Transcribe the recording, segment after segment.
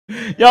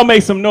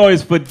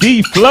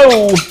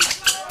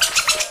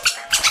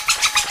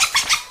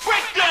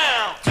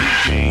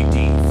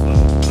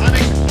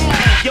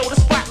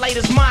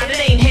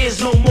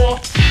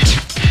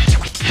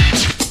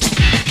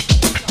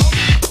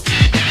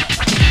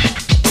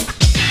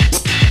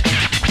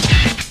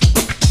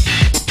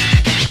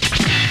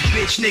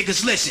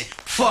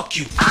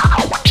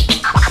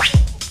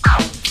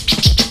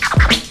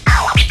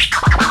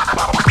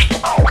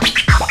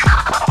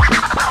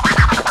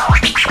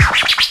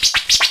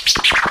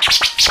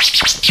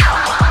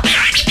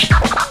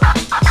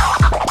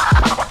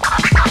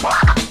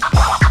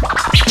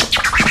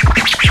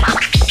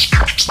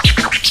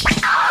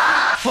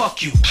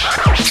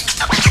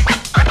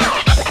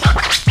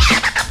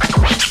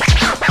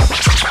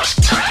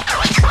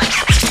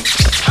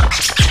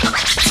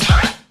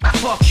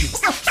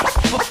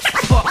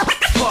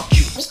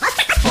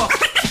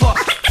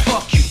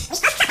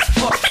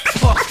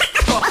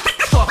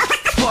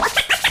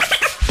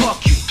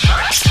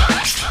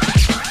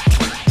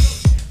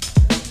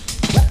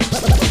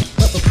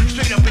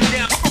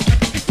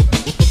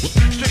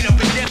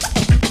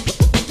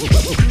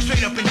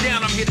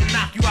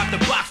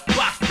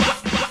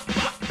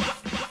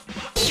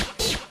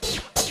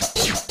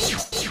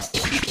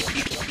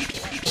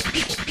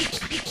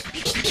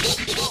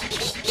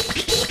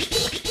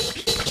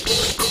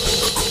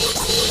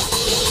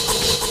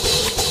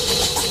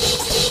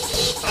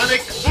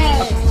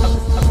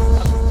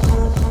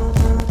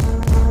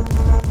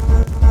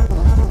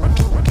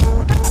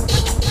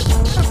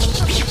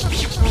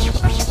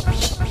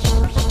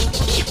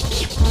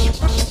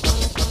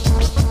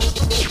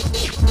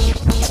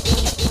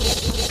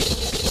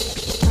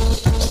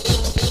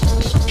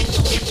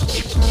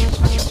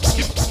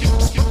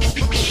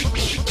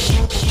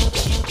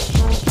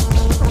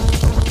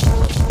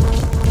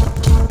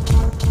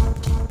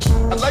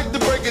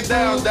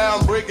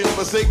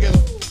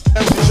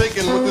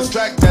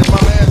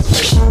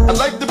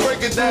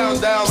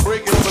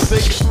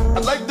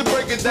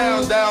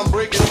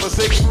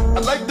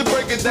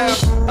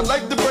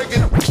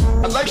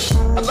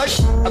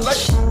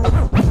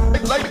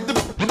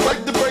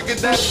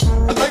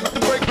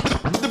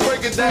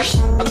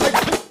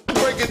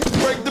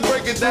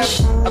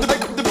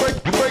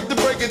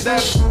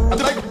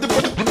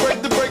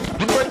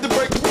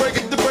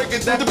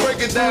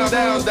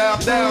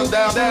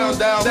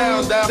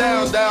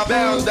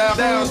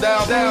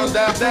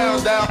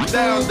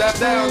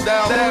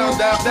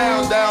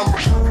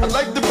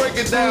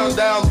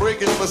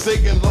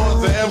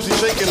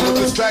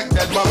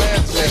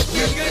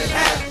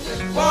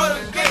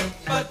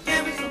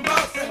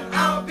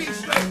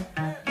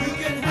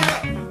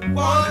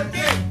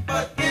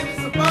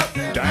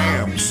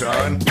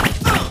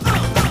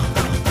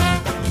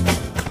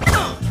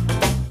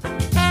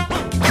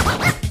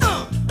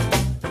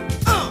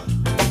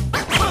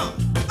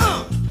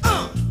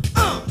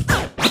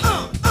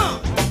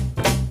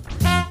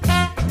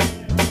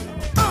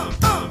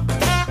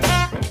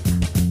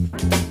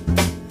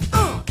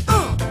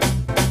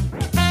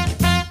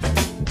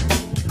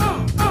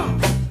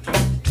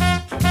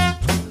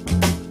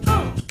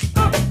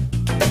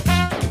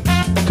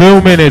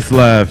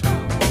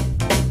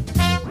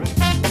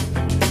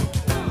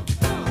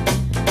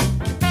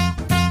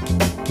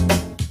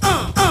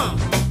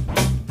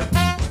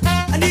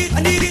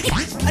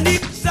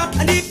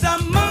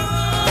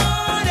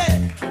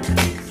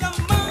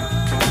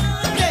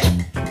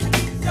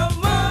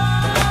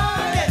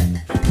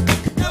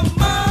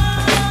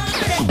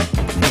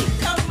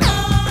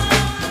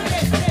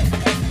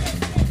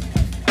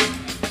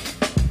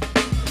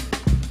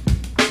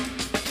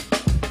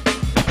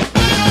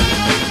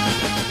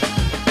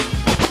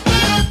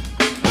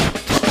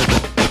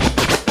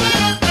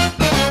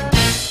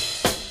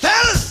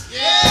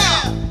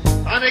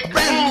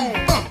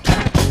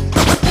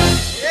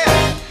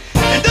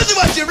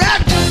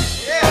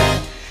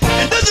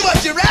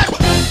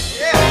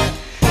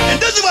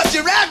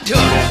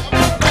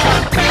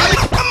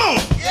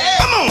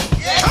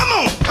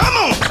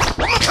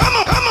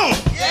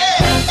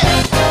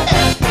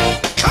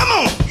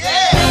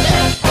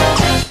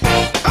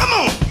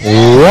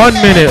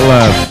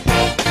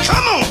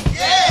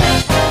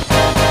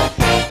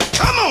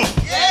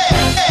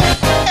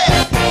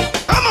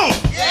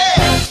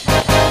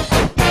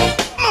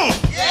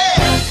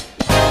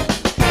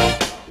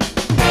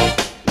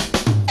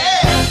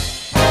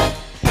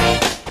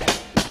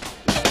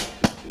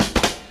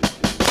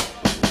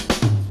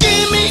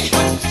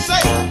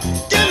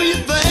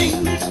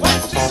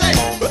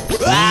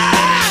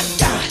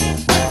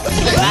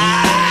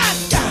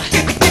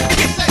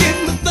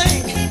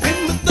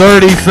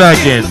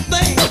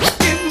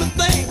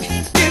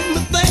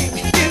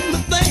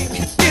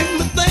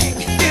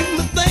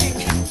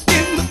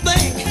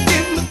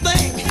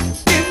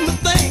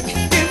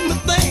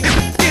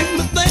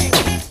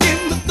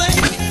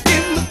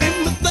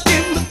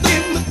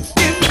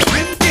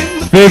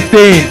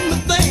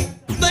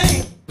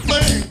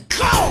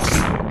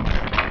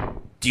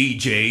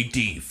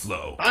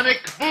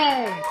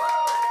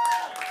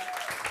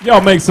Y'all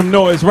make some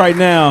noise right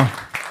now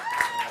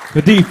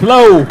for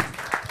D-Flow.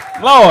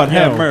 Lord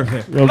have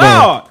mercy. Lord.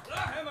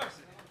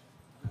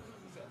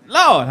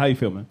 Lord, how you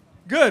feel, man?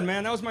 Good,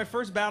 man. That was my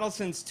first battle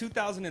since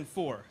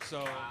 2004.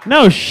 So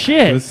No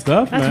shit. Good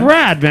stuff, That's man.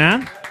 rad,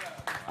 man.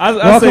 I say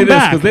Welcome this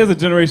back. because there's a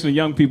generation of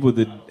young people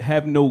that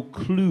have no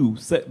clue,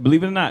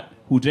 believe it or not,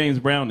 who James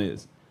Brown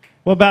is.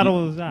 What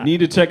battle was that? Need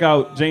to check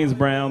out James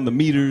Brown, the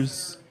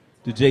Meters,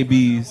 the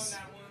JBs.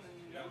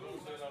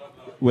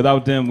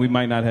 Without them, we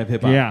might not have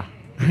hip-hop. Yeah.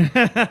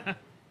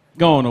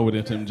 Go on over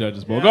there to them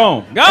judges, boy. Go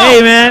on. Go Hey,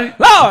 on. man.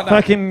 Lord.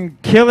 Fucking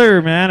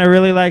killer, man. I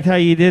really liked how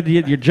you did.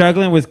 Your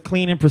juggling was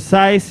clean and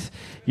precise.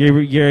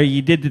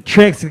 You did the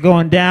tricks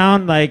going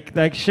down.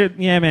 Like shit.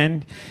 Yeah,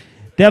 man.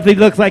 Definitely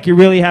looks like you're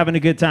really having a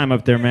good time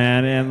up there,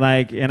 man.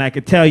 And I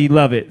could tell you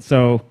love it. So.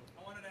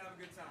 I wanted to have a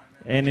good time,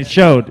 man. And it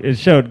showed. It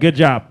showed. Good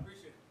job.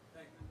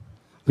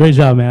 Great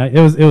job, man.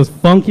 It was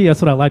funky.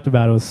 That's what I liked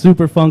about it. It was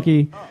super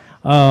funky.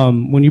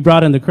 When you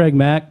brought in the Craig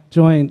Mack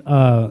joint,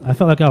 I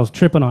felt like I was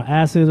tripping on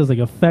acid. There was like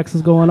effects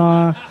was going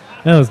on.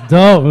 That was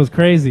dope. It was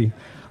crazy.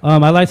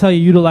 I liked how you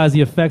utilized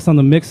the effects on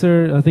the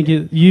mixer. I think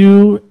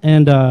you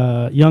and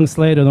Young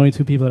Slade are the only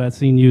two people that I've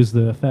seen use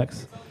the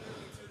effects.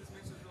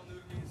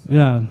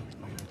 Yeah.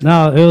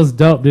 No, it was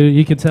dope, dude.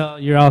 You could tell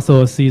you're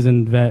also a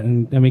seasoned vet.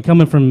 And I mean,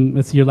 coming from,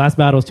 your last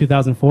battle was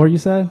 2004, you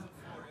said?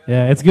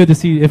 Yeah, it's good to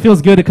see. It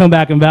feels good to come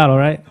back and battle,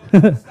 right? I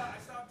stopped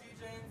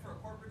DJing for a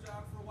corporate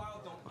job for a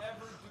while. Don't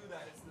ever do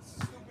that. It's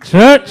the stupidest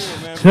Church, thing to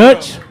do, man.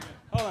 church.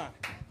 Hold on.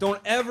 Don't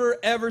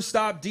ever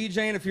stop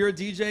DJing if you're a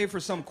DJ for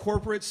some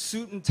corporate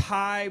suit and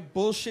tie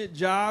bullshit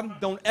job.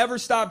 Don't ever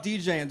stop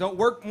DJing. Don't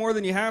work more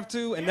than you have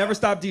to, and never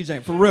stop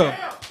DJing. For real.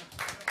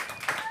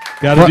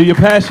 Gotta do your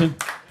passion.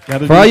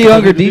 For all you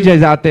younger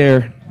DJs out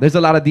there, there's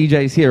a lot of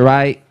DJs here,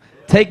 right?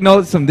 Take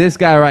notes from this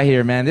guy right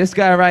here, man. This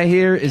guy right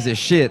here is a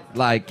shit.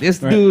 Like, this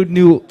dude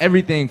knew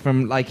everything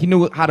from, like, he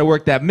knew how to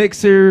work that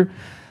mixer,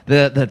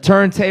 the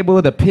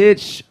turntable, the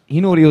pitch.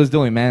 He knew what he was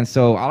doing, man.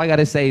 So all I got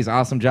to say is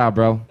awesome job,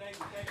 bro.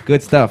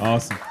 Good stuff.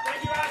 Awesome.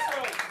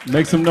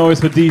 Make some noise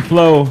for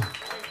D-Flow.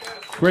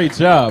 Great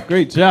job.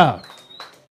 Great job.